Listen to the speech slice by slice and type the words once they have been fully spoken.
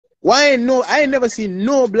I ain't never seen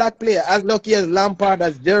no black player as lucky as Lampard,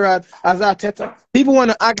 as Gerrard, as Arteta. People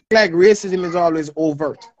want to act like racism is always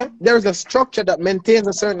overt. There is a structure that maintains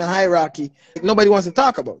a certain hierarchy nobody wants to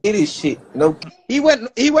talk about. It is shit. No. He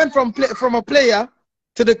went from a player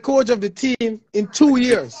to the coach of the team in 2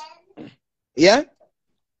 years. Yeah?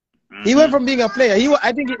 He went from being a player.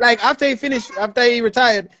 I think like after he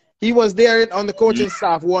retired, he was there on the coaching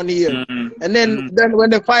staff 1 year. And then when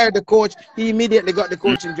they fired the coach, he immediately got the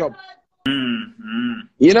coaching job.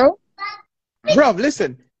 You know? Bro,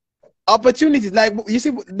 listen. Opportunities, like, you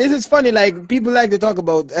see, this is funny, like, people like to talk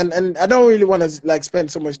about, and I don't really want to, like,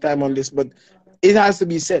 spend so much time on this, but it has to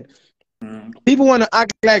be said. People want to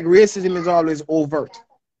act like racism is always overt.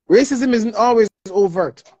 Racism isn't always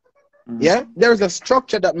overt. Yeah, there's a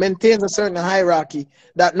structure that maintains a certain hierarchy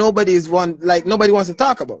that nobody wants to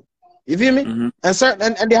talk about. You feel me? And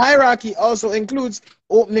the hierarchy also includes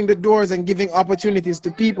opening the doors and giving opportunities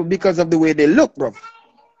to people because of the way they look, bro.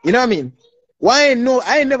 You know what I mean? I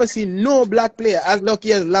ain't never seen no black player as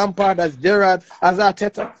lucky as Lampard, as Gerrard, as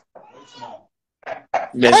Arteta. I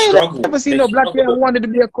ain't never seen no black player who wanted to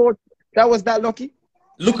be a coach that was that lucky.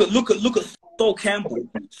 Look at Sol Campbell.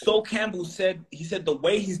 Sol Campbell said the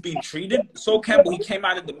way he's being treated. Sol Campbell, he came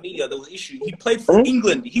out in the media. There was issue. He played for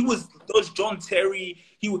England. He was John Terry.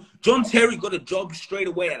 John Terry got a job straight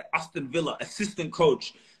away at Aston Villa, assistant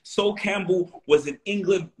coach. Sol Campbell was in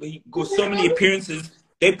England. He got so many appearances.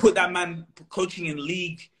 They put that man coaching in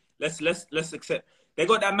league. Let's accept. They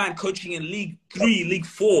got that man coaching in League 3, League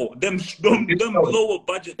 4. Them lower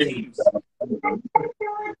budget teams.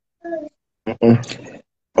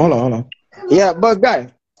 Hold on. Yeah, but guy,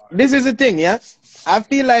 this is the thing, yeah? I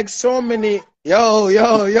feel like so many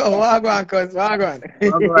wagwan, cuz wagwan.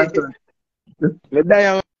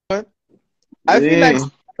 I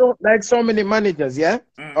feel like so many managers, yeah?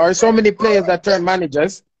 Or so many players that turn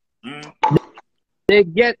managers. They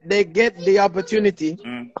get the opportunity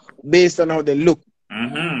based on how they look.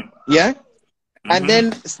 Yeah? And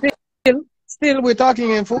then still we're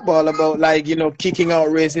talking in football about, like, you know, kicking out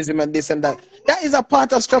racism and this and that. That is a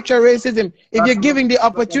part of structural racism. If you're giving the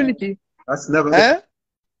opportunity, that's never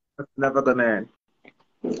gonna end.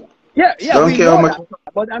 Yeah, we know that.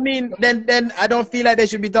 But I mean, then I don't feel like they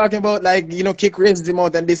should be talking about, like, you know, kick racism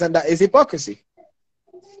out and this and that. It's hypocrisy.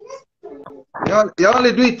 You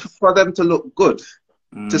only do it for them to look good,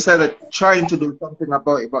 to say that trying to do something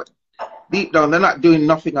about it, but deep down they're not doing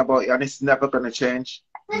nothing about it, and it's never gonna change.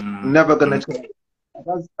 Never gonna change.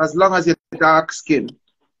 As long as you're dark skinned,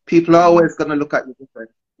 people are always gonna look at you different.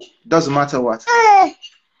 Doesn't matter what.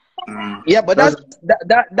 Yeah, but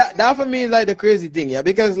that for me is like the crazy thing, yeah,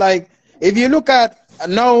 because like if you look at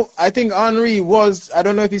now, I think Henry was, I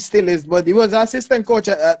don't know if he still is, but he was assistant coach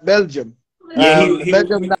at Belgium. Yeah,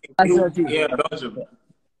 Belgium national team. Yeah, Belgium.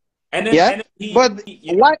 And then,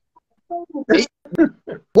 why?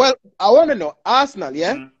 Well, I want to know, Arsenal,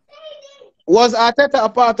 yeah? Was Arteta a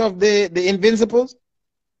part of the Invincibles?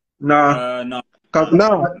 No. No. At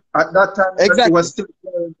that time, exactly.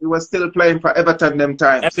 He was still playing for Everton them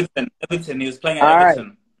times. Everton. He was playing at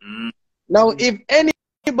Everton. Right. Now, if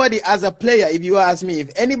anybody as a player, if you ask me,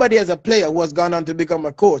 if anybody as a player who has gone on to become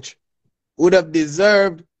a coach would have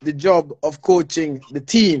deserved the job of coaching the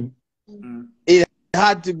team, it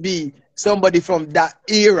had to be somebody from that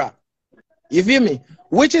era. You feel me?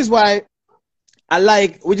 Which is why I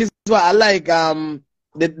like what United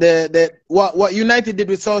did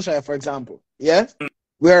with Solskjaer, for example. Yeah,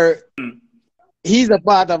 where he's a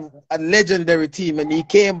part of a legendary team, and he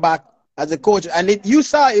came back as a coach, and you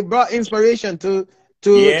saw it brought inspiration to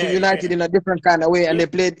United in a different kind of way, and they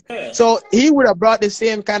played. So he would have brought the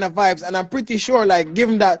same kind of vibes, and I'm pretty sure, like,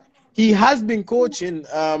 given that he has been coaching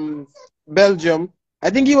Belgium,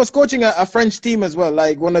 I think he was coaching a French team as well,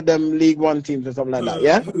 like one of them League One teams or something like that.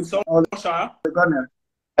 Yeah.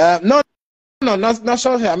 No, not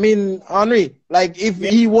Solskjaer. I mean Henry. Like, if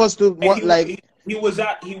he was to he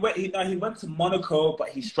went to Monaco, but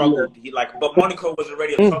he struggled. But Monaco was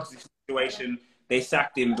already a toxic situation. They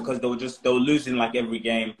sacked him because they were losing like every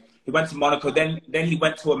game. He went to Monaco, then he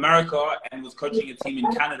went to America and was coaching a team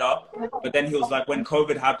in Canada. But then he was like, when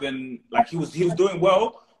COVID happened, like he was doing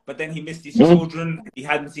well, but then he missed his children. He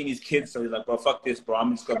hadn't seen his kids, so he's like, bro, fuck this, bro.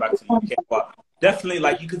 I'm just going back to the UK. But definitely,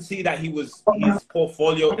 like, you could see that his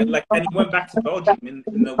portfolio, and he went back to Belgium in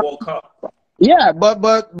the World Cup. Yeah, but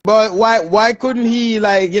why couldn't he,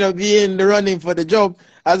 like, you know, be in the running for the job,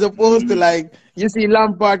 as opposed to, like, you see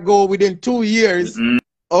Lampard go within 2 years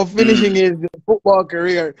of finishing his football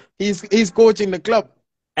career, he's coaching the club.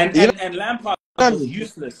 And Lampard was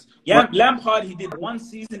useless. Yeah, Lampard, he did one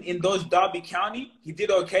season in those Derby County. He did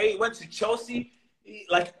okay. He went to Chelsea.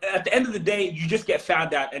 like at the end of the day, you just get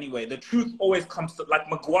found out anyway. The truth always comes to, like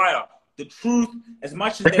Maguire. The truth, as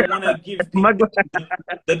much as they want to give people,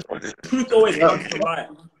 the truth always comes to light.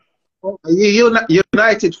 You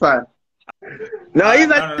United fan? No, he's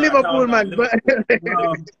a Liverpool man.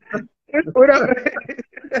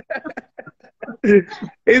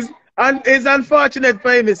 It's unfortunate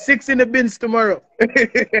for him. He's 6 in the bins tomorrow.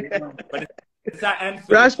 But it's at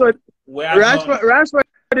Anfield. Rashford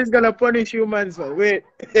is gonna punish you, man. So wait.